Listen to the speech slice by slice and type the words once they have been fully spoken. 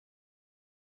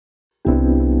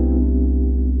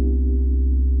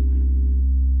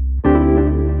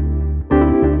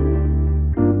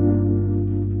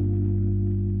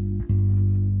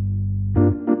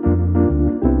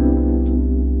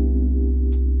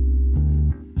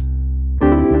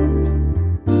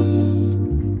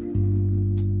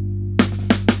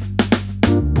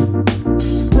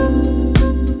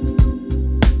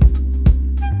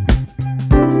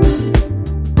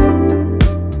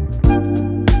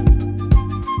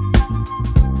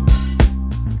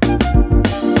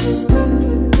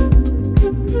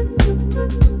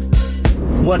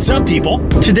What's up, people?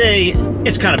 Today,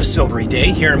 it's kind of a silvery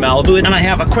day here in Malibu, and I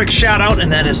have a quick shout out,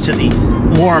 and that is to the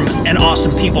warm and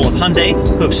awesome people of Hyundai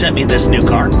who have sent me this new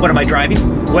car. What am I driving?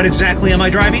 What exactly am I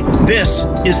driving? This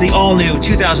is the all-new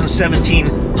 2017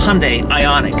 Hyundai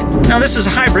Ioniq. Now, this is a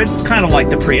hybrid, kind of like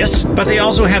the Prius, but they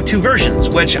also have two versions,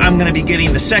 which I'm going to be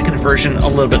getting the second version a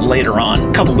little bit later on,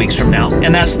 a couple weeks from now,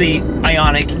 and that's the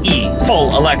Ioniq E,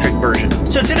 full electric version.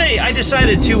 So today, I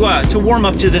decided to warm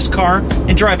up to this car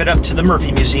and drive it up to the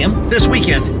Murphy Museum. This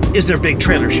weekend is their big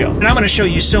trailer show, and I'm going to show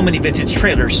you so many vintage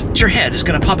trailers that your head is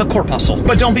going to pop a corpuscle.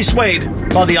 But don't be swayed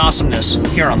by the awesomeness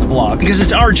here on the vlog, because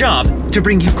it's our job to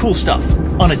bring you cool stuff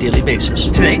on a daily basis.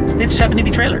 Today, they just happen to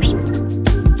be trailers.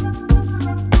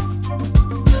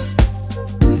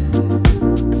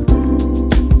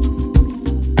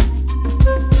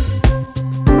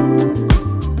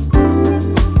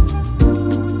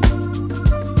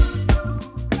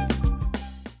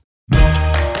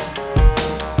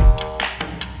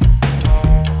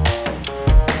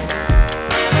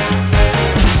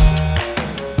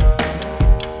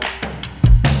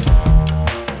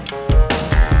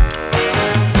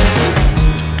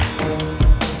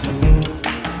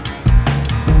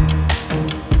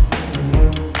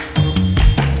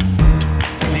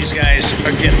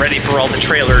 Are getting ready for all the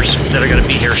trailers that are going to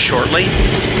be here shortly.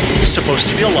 It's supposed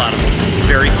to be a lot of them.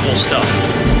 Very cool stuff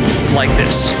like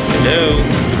this. Hello.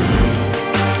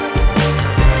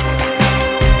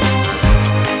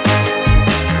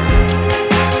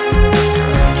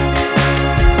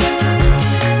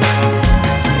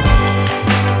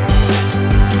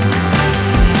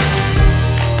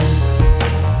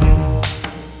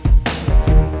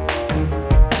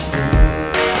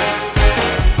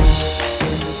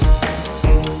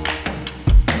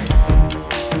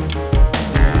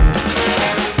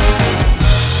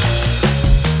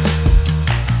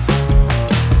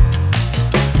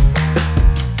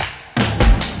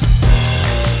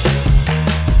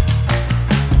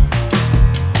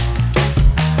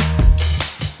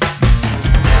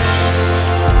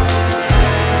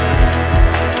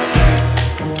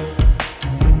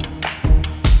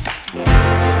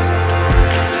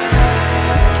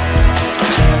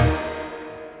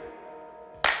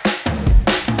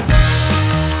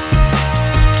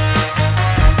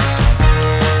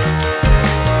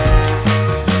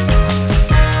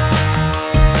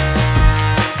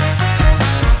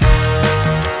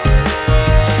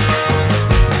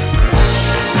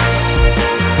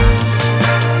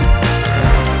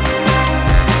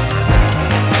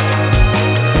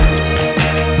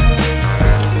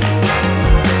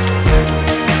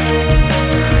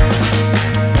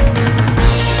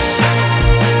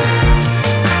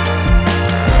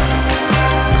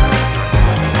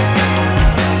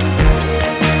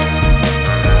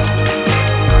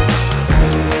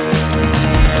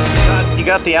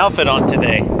 Got the outfit on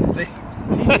today.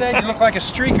 He said you look like a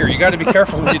streaker. You got to be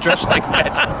careful when you dress like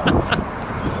that.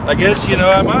 I guess, you know,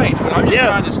 I might, but I'm just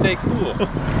trying to stay cool.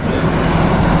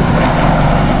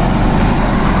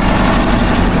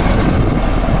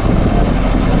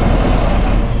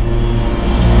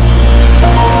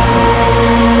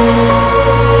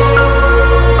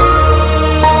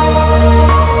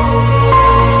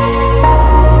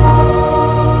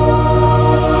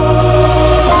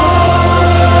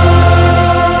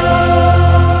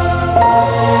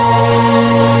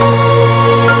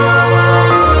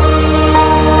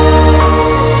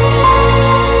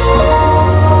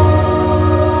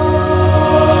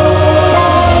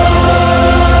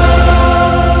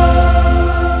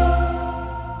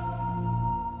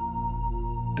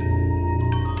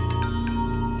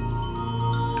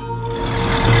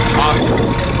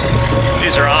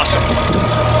 These are awesome.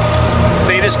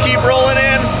 They just keep rolling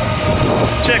in.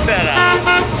 Check that out.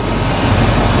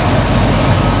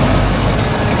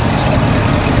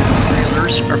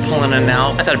 Trailers are pulling in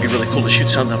now. I thought it'd be really cool to shoot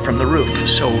something from the roof.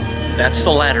 So that's the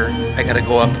ladder. I gotta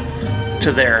go up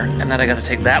to there, and then I gotta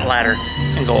take that ladder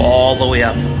and go all the way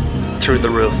up through the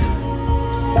roof.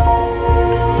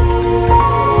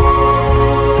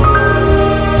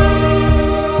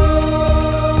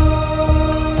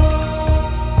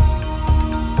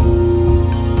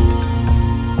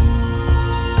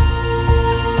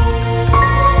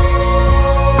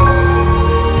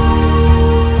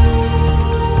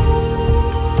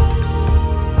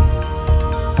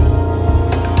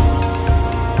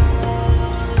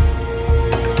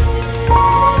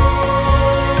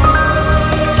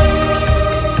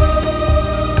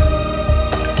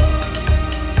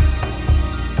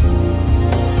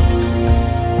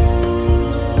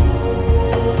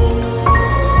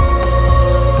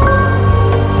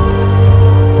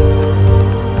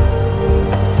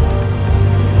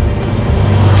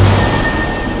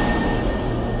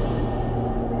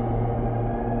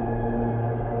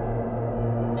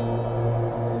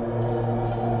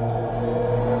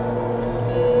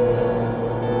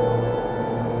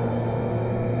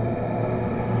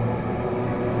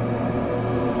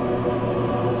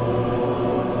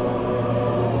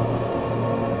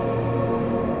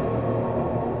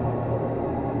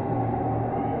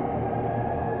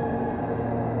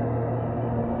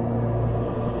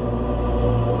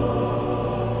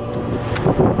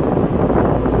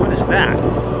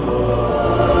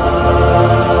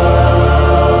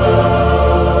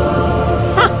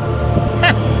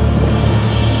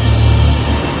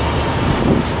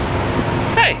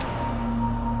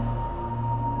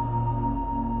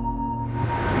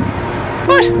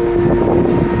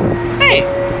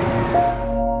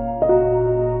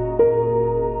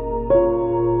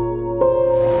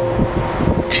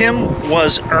 Tim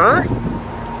was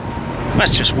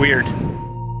That's just weird.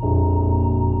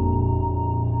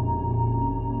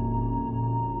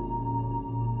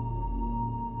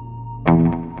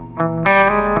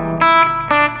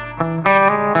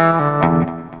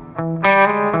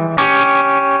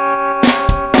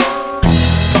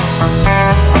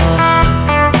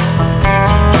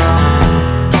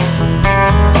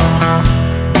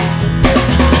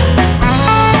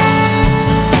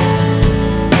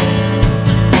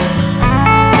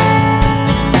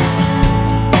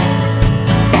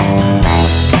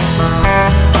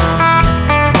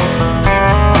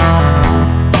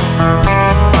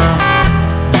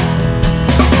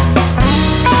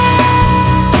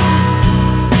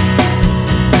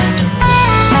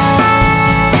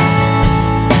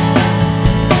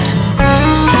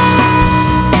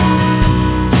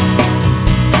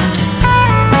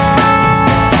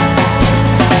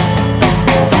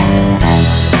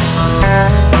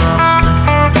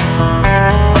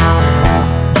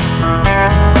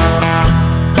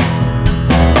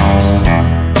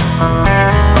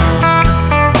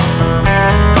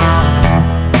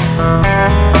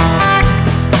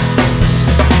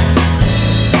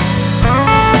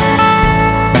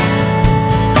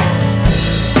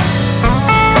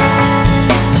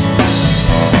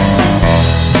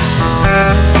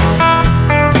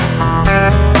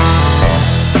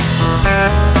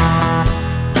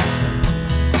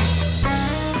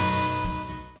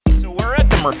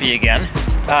 Again.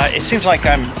 It seems like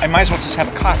I might as well just have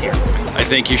a cot here. I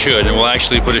think you should, and we'll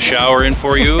actually put a shower in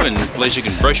for you and a place you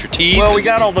can brush your teeth. Well, we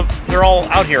got they're all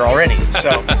out here already.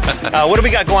 So, what do we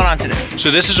got going on today?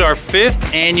 So this is our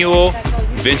 5th annual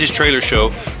Vintage Trailer Show,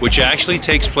 which actually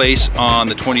takes place on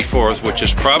the 24th, which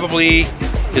is probably,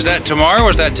 is that tomorrow or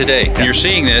is that today? Yeah. And you're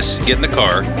seeing this, get in the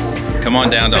car, come on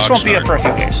down to This won't be up for a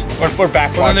few days. We're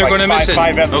back. Well, then they're going to miss it.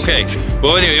 5 episodes. Okay.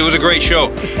 Well, anyway, it was a great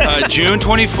show. June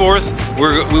 24th,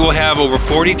 we will have over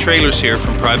 40 trailers here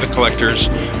from private collectors,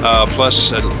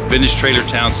 plus a vintage trailer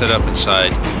town set up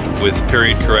inside with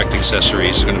period correct accessories.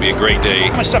 It's going to be a great day.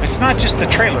 How much stuff? It's not just the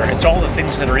trailer; it's all the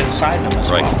things that are inside them as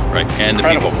well. Right, and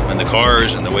incredible. The people, and the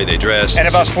cars, and the way they dress. And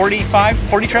about 40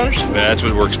 trailers. That's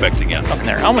what we're expecting. Yeah. Up in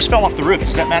there. I almost fell off the roof.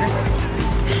 Does that matter?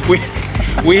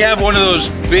 We have one of those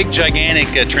big, gigantic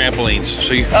trampolines.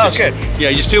 So you good. Yeah,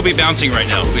 you still be bouncing right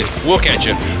now. We'll catch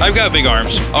you. I've got big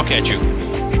arms. I'll catch you.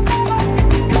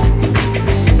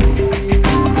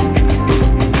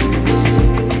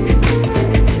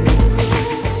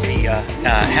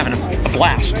 Having a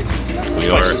blast. This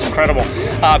place is incredible.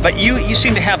 But you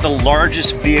seem to have the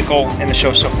largest vehicle in the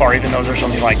show so far, even though there's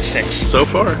only like 6. So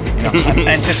far. I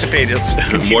anticipate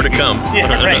it's more to come.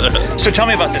 Yeah, right. So tell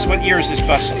me about this. What year is this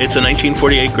bus? It's a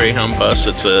 1948 Greyhound bus.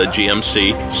 It's a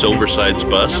GMC Silver Sides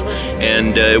bus,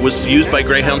 and it was used by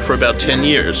Greyhound for about 10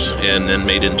 years, and then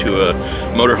made into a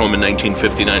motorhome in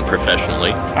 1959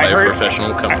 professionally by a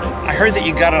professional company. I heard that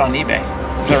you got it on eBay.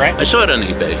 Is that right? I saw it on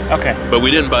eBay. Okay. But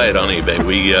we didn't buy it on eBay.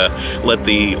 We let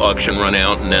the auction run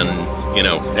out, and then, you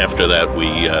know, after that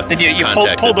we then you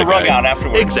pulled the rug out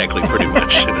afterwards. Exactly, pretty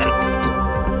much.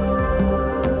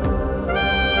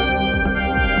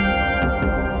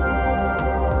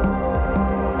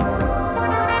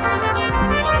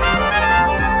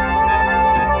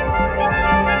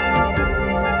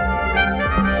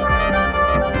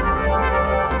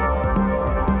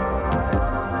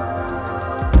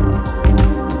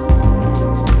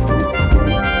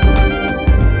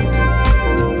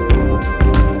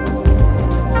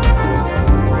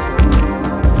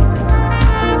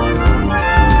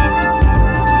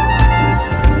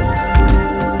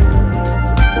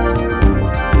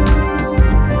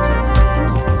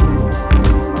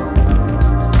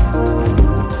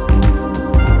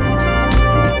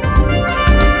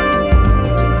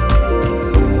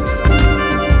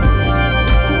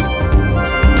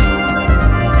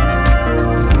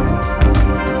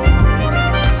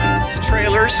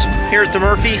 Here at the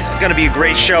Murphy. It's going to be a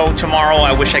great show tomorrow.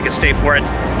 I wish I could stay for it.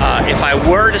 If I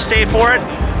were to stay for it,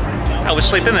 I would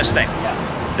sleep in this thing.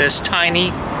 This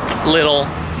tiny little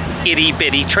itty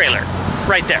bitty trailer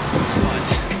right there.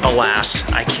 But alas,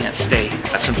 I can't stay.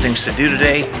 Got some things to do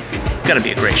today. Gonna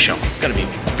be a great show. Gonna be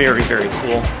very, very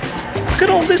cool. Look at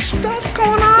all this stuff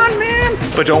going on, man.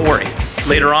 But don't worry.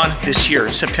 Later on this year,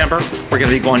 in September, we're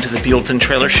gonna be going to the Buellton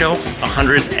Trailer Show.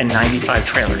 195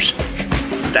 trailers.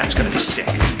 That's gonna be sick.